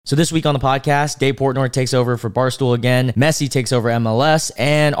So this week on the podcast, Dave Portnoy takes over for Barstool again. Messi takes over MLS,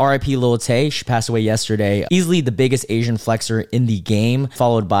 and R.I.P. Lil Tay. She passed away yesterday. Easily the biggest Asian flexer in the game,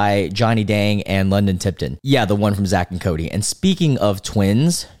 followed by Johnny Dang and London Tipton. Yeah, the one from Zach and Cody. And speaking of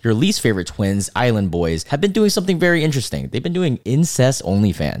twins, your least favorite twins, Island Boys, have been doing something very interesting. They've been doing incest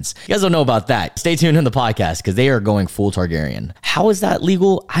OnlyFans. You guys don't know about that. Stay tuned in the podcast because they are going full Targaryen. How is that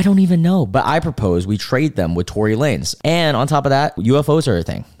legal? I don't even know. But I propose we trade them with Tory Lanez. And on top of that, UFOs are a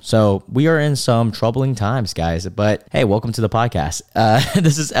thing. So we are in some troubling times, guys. But hey, welcome to the podcast.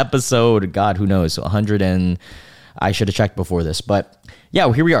 This is episode, God, who knows, 100 and I should have checked before this. But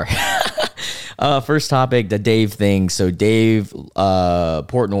yeah, here we are. First topic, the Dave thing. So Dave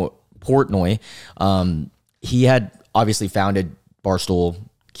Portnoy, he had obviously founded Barstool,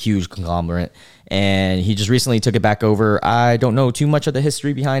 huge conglomerate, and he just recently took it back over. I don't know too much of the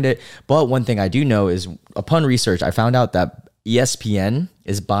history behind it, but one thing I do know is upon research, I found out that ESPN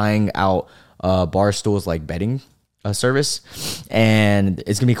is buying out Barstool's like betting service, and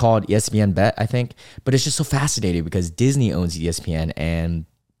it's gonna be called ESPN Bet, I think. But it's just so fascinating because Disney owns ESPN, and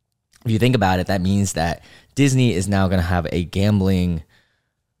if you think about it, that means that Disney is now gonna have a gambling,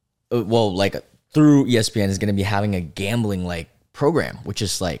 like through ESPN is gonna be having a gambling like program, which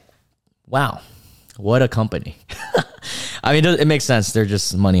is like, wow, what a company. I mean, it makes sense. They're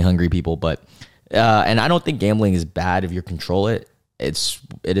just money hungry people, but. And I don't think gambling is bad if you control it. It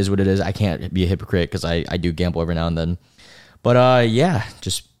is what it is. I can't be a hypocrite because I do gamble every now and then. But yeah,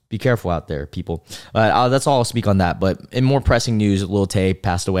 just be careful out there, people. That's all I'll speak on that. But in more pressing news, Lil Tay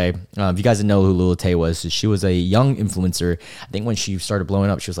passed away. If you guys didn't know who Lil Tay was, she was a young influencer. I think when she started blowing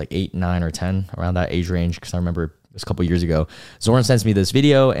up, she was like 8, 9, or 10, around that age range, because I remember it was a couple years ago. Zoran sends me this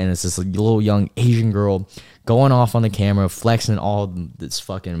video, and it's this little young Asian girl going off on the camera, flexing all this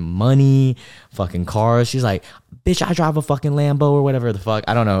fucking money, fucking cars. She's like, bitch, I drive a fucking Lambo or whatever the fuck.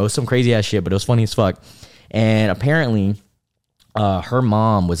 I don't know. It was some crazy ass shit, but it was funny as fuck. And apparently, her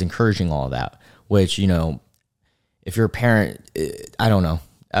mom was encouraging all of that, which, you know, if you're a parent, I don't know.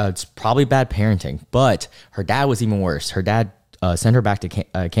 It's probably bad parenting, but her dad was even worse. Her dad sent her back to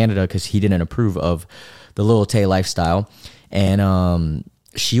Canada because he didn't approve of the Lil Tay lifestyle. And,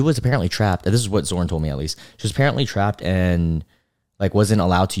 she was apparently trapped. This is what Zoran told me, at least. She was apparently trapped and like wasn't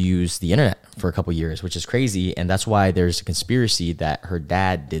allowed to use the internet for a couple years, which is crazy. And that's why there's a conspiracy that her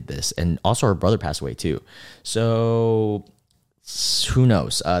dad did this, and also her brother passed away too. So who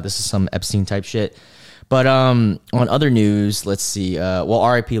knows? This is some Epstein type shit. But on other news, let's see.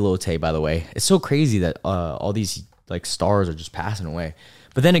 R.I.P. Lil Tay, by the way. It's so crazy that all these like stars are just passing away.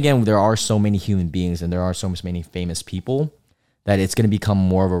 But then again, there are so many human beings and there are so many famous people that it's going to become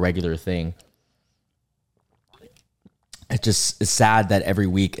more of a regular thing. It's sad that every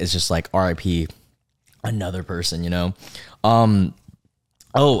week is just like RIP another person, you know?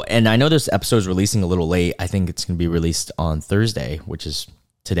 Oh, and I know this episode is releasing a little late. I think it's going to be released on Thursday, which is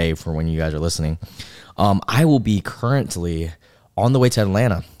today for when you guys are listening. I will be currently on the way to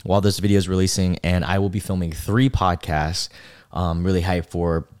Atlanta while this video is releasing, and I will be filming 3 podcasts. Really hyped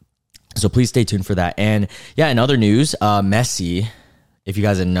for. So please stay tuned for that. And yeah, in other news, Messi, if you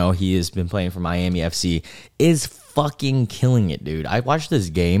guys didn't know, he has been playing for Miami FC, is fucking killing it, dude. I watched this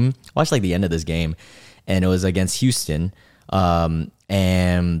game, like the end of this game, and it was against Houston. And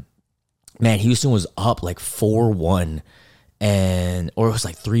man, Houston was up like 4-1, or it was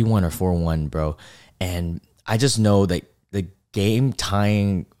like 3-1 or 4-1, bro. And I just know that the game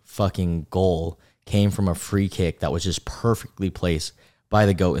tying fucking goal came from a free kick that was just perfectly placed by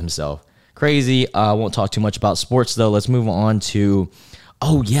the GOAT himself. Crazy. I won't talk too much about sports, though. Let's move on to,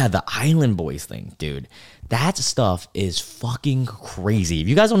 the Island Boys thing, dude. That stuff is fucking crazy. If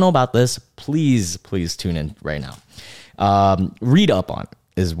you guys don't know about this, please tune in right now. Read up on it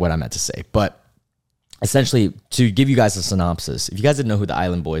is what I meant to say. But essentially, to give you guys a synopsis, if you guys didn't know who the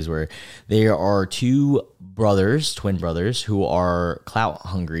Island Boys were, they are 2 twin brothers, who are clout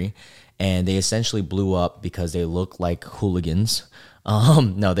hungry, and they essentially blew up because they look like hooligans.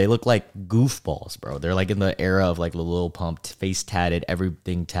 No, they look like goofballs, bro. They're like in the era of like the Lil Pump, face tatted,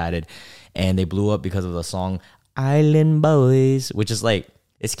 everything tatted. And they blew up because of the song Island Boys, which is like,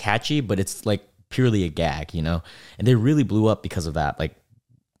 it's catchy, but it's like purely a gag, you know? And they really blew up because of that, like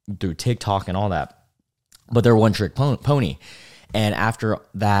through TikTok and all that. But they're one trick pony. And after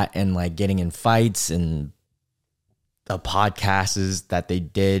that, and like getting in fights and the podcasts that they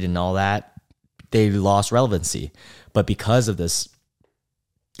did and all that, they lost relevancy. But because of this,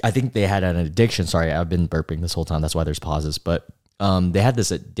 I think they had an addiction. Sorry, I've been burping this whole time. That's why there's pauses. But they had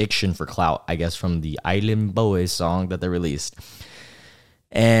this addiction for clout, I guess, from the Island Boys song that they released.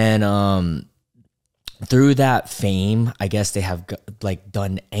 And through that fame, I guess they have like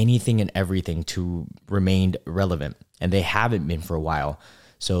done anything and everything to remain relevant, and they haven't been for a while.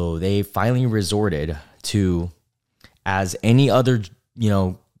 So they finally resorted to, as any other,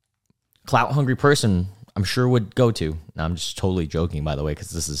 clout hungry person I'm sure would go to. Now, I'm just totally joking, by the way,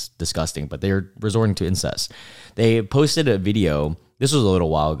 because this is disgusting, but they're resorting to incest. They posted a video, this was a little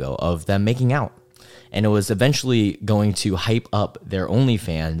while ago, of them making out. And it was eventually going to hype up their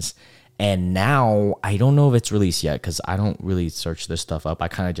OnlyFans. And now, I don't know if it's released yet, because I don't really search this stuff up. I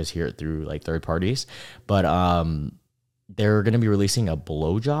kind of just hear it through like third parties. But they're going to be releasing a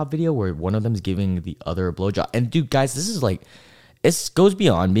blowjob video where one of them is giving the other a blowjob. And dude, guys, this is like, it goes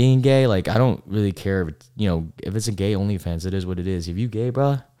beyond being gay. Like, I don't really care if it's, if it's a gay OnlyFans, it is what it is. If you gay,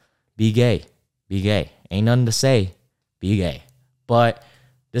 bruh, be gay. Be gay. Ain't nothing to say. Be gay. But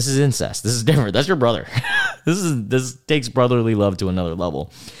this is incest. This is different. That's your brother. This takes brotherly love to another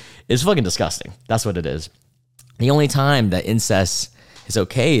level. It's fucking disgusting. That's what it is. The only time that incest is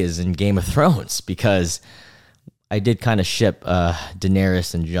okay is in Game of Thrones, because I did kind of ship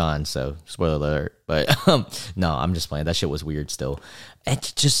Daenerys and Jon, so spoiler alert. But no, I'm just playing. That shit was weird still.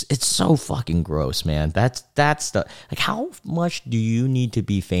 It's so fucking gross, man. That's the, like, how much do you need to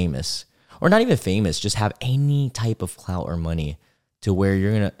be famous? Or not even famous, just have any type of clout or money to where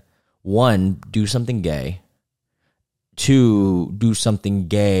you're going to, one, do something gay, two, do something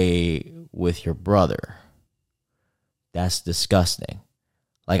gay with your brother. That's disgusting.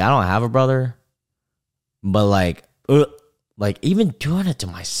 Like, I don't have a brother, but like even doing it to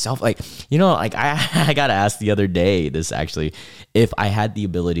myself, like, like I got asked the other day, this actually, if I had the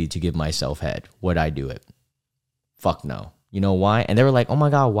ability to give myself head, would I do it? Fuck no. You know why? And they were like, oh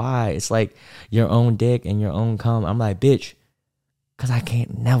my God, why? It's like your own dick and your own cum. I'm like, bitch, because I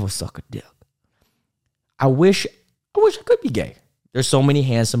can't never suck a dick. I wish I could be gay. There's so many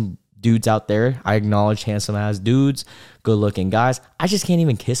handsome dudes out there. I acknowledge handsome ass dudes, good looking guys. I just can't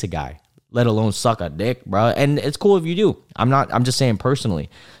even kiss a guy, let alone suck a dick, bro. And it's cool if you do. I'm just saying personally.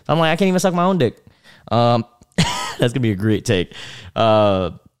 I'm like, I can't even suck my own dick. That's gonna be a great take.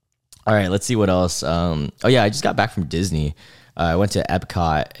 All right, let's see what else. Oh yeah, I just got back from Disney. I went to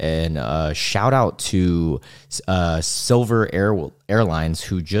Epcot, and shout out to Silver Airlines,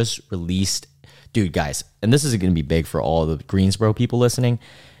 who just released, dude, guys, and this is going to be big for all the Greensboro people listening.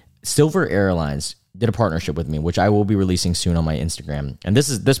 Silver Airlines did a partnership with me, which I will be releasing soon on my Instagram. And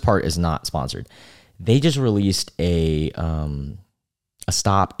this part is not sponsored. They just released a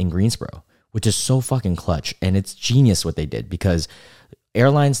stop in Greensboro, which is so fucking clutch, and it's genius what they did, because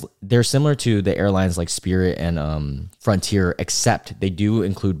airlines, they're similar to the airlines like Spirit and Frontier, except they do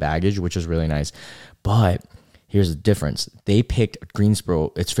include baggage, which is really nice. But here's the difference. They picked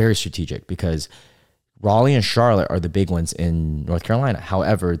Greensboro. It's very strategic because Raleigh and Charlotte are the big ones in North Carolina.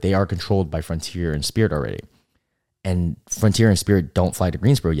 However, they are controlled by Frontier and Spirit already. And Frontier and Spirit don't fly to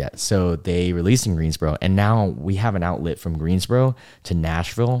Greensboro yet. So they released in Greensboro. And now we have an outlet from Greensboro to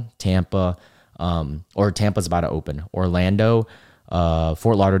Nashville, Tampa, or Tampa's about to open, Orlando,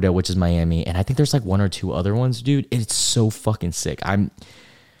 Fort Lauderdale, which is Miami. And I think there's like one or two other ones, dude. It's so fucking sick. I'm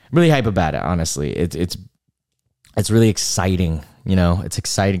really hype about it, honestly. It's really exciting. It's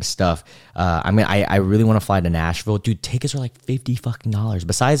exciting stuff. I really want to fly to Nashville. Dude, tickets are like $50 fucking dollars.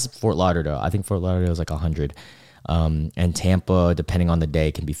 Besides Fort Lauderdale, I think Fort Lauderdale is like $100. And Tampa, depending on the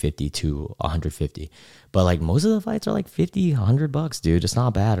day, can be $50 to $150. But like most of the flights are like $50, $100, dude. It's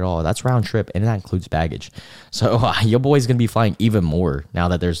not bad at all. That's round trip, and that includes baggage. So your boy's gonna be flying even more now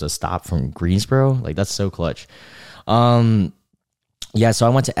that there's a stop from Greensboro. Like, that's so clutch. Yeah, so I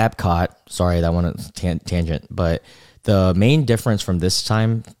went to Epcot. Sorry, that one was tangent. But the main difference from this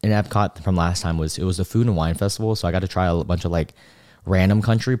time in Epcot from last time was it was a food and wine festival. So I got to try a bunch of like random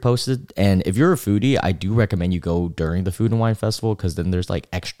country posted. And if you're a foodie, I do recommend you go during the food and wine festival, because then there's like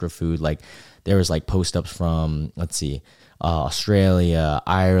extra food. Like there was like post-ups from, let's see, Australia,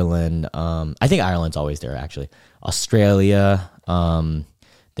 Ireland. I think Ireland's always there, actually. Australia.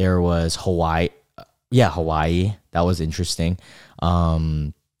 There was Hawaii. Yeah, Hawaii. That was interesting.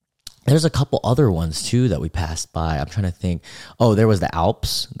 There's a couple other ones too that we passed by. I'm trying to think. Oh, there was the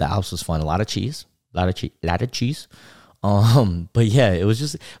Alps. The Alps was fun. A lot of cheese. But yeah,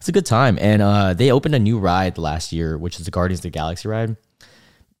 it's a good time. And they opened a new ride last year, which is the Guardians of the Galaxy ride.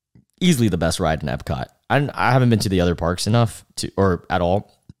 Easily the best ride in Epcot. I haven't been to the other parks enough or at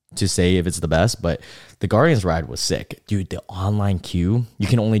all to say if it's the best, but the Guardians ride was sick. Dude, the online queue, you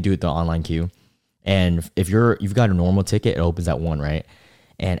can only do it the online queue. And if you've got a normal ticket, it opens at 1, right?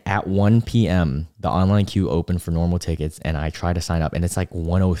 And at 1 p.m., the online queue opened for normal tickets, and I tried to sign up, and it's like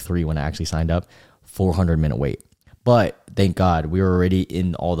 1:03 when I actually signed up, 400-minute wait. But thank God we were already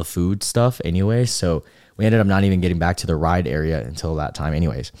in all the food stuff anyway. So we ended up not even getting back to the ride area until that time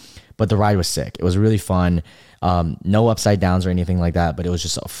anyways. But the ride was sick. It was really fun. No upside downs or anything like that, but it was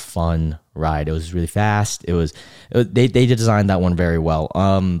just a fun ride. It was really fast. They designed that one very well.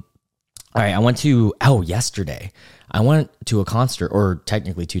 All right, yesterday I went to a concert, or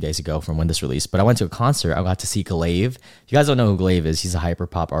technically 2 days ago from when this released, but I went to a concert. I got to see Glaive. If you guys don't know who Glaive is, he's a hyper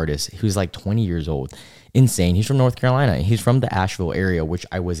pop artist who's like 20 years old. Insane. He's from North Carolina. He's from the Asheville area, which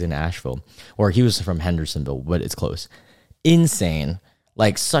I was in Asheville, or he was from Hendersonville, but it's close. Insane.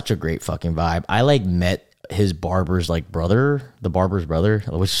 Like such a great fucking vibe. I like met his barber's like brother, the barber's brother,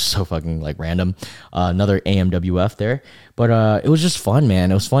 which is so fucking like random. Another AMWF there, but it was just fun,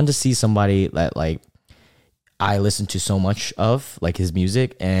 man. It was fun to see somebody that like I listen to so much of, like his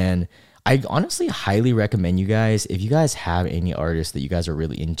music, and I honestly highly recommend you guys, if you guys have any artists that you guys are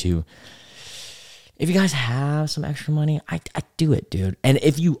really into, if you guys have some extra money, I do it, dude. And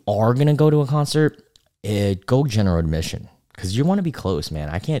if you are gonna go to a concert, go general admission. Because you want to be close, man.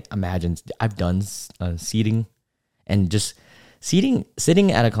 I can't imagine. I've done seating, and just sitting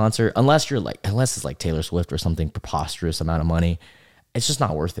at a concert, unless it's like Taylor Swift or something preposterous amount of money, it's just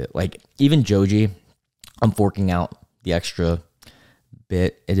not worth it. Like even Joji, I'm forking out the extra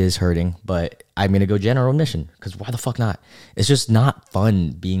bit. It is hurting, but I'm gonna go general admission because why the fuck not? It's just not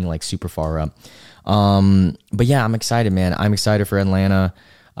fun being like super far up. But yeah, I'm excited, man. I'm excited for Atlanta.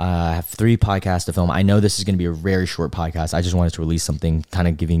 I have 3 podcasts to film. I know this is going to be a very short podcast. I just wanted to release something kind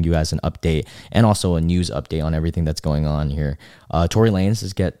of giving you guys an update and also a news update on everything that's going on here. Tory Lanez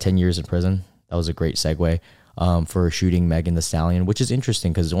is get 10 years in prison. That was a great segue for shooting Megan Thee Stallion, which is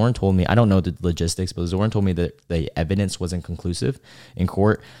interesting because Zorn told me, I don't know the logistics, but Zorn told me that the evidence wasn't conclusive in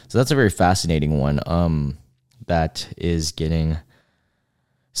court. So that's a very fascinating one that is getting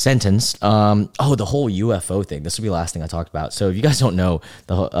sentenced. The whole UFO thing. This will be the last thing I talked about. So if you guys don't know,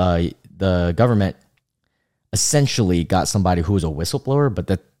 the government essentially got somebody who was a whistleblower, but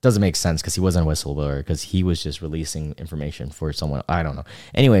that doesn't make sense because he wasn't a whistleblower, because he was just releasing information for someone. I don't know.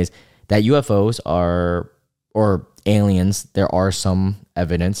 Anyways, that UFOs are, or aliens, there are some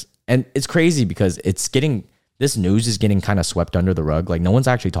evidence, and it's crazy because this news is getting kind of swept under the rug. Like no one's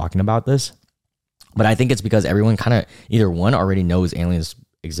actually talking about this, but I think it's because everyone kind of either one already knows aliens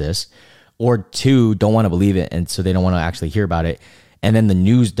exist, or 2 don't want to believe it, and so they don't want to actually hear about it. And then the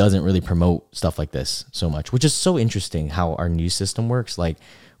news doesn't really promote stuff like this so much, which is so interesting how our news system works. Like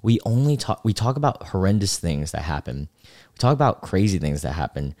we talk about horrendous things that happen, we talk about crazy things that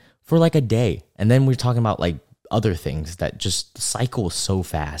happen for like a day, and then we're talking about like other things that just cycle so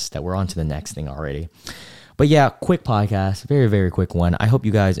fast that we're on to the next thing already. But yeah, quick podcast, very, very quick one. I hope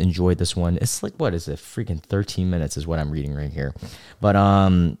you guys enjoyed this one. It's like, what is it? Freaking 13 minutes is what I'm reading right here. But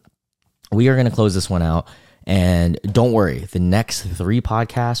we are going to close this one out. And don't worry, the next 3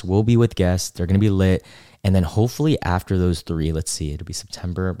 podcasts will be with guests. They're going to be lit. And then hopefully after those 3, let's see, it'll be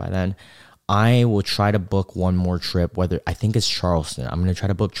September by then, I will try to book one more trip, I think it's Charleston. I'm going to try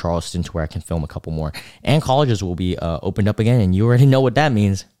to book Charleston to where I can film a couple more. And colleges will be opened up again. And you already know what that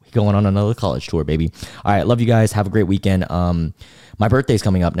means. Going on another college tour, baby. All right, love you guys. Have a great weekend. My birthday's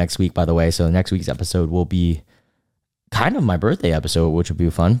coming up next week, by the way. So next week's episode will be kind of my birthday episode, which will be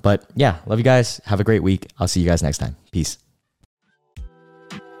fun. But yeah, love you guys. Have a great week. I'll see you guys next time. Peace.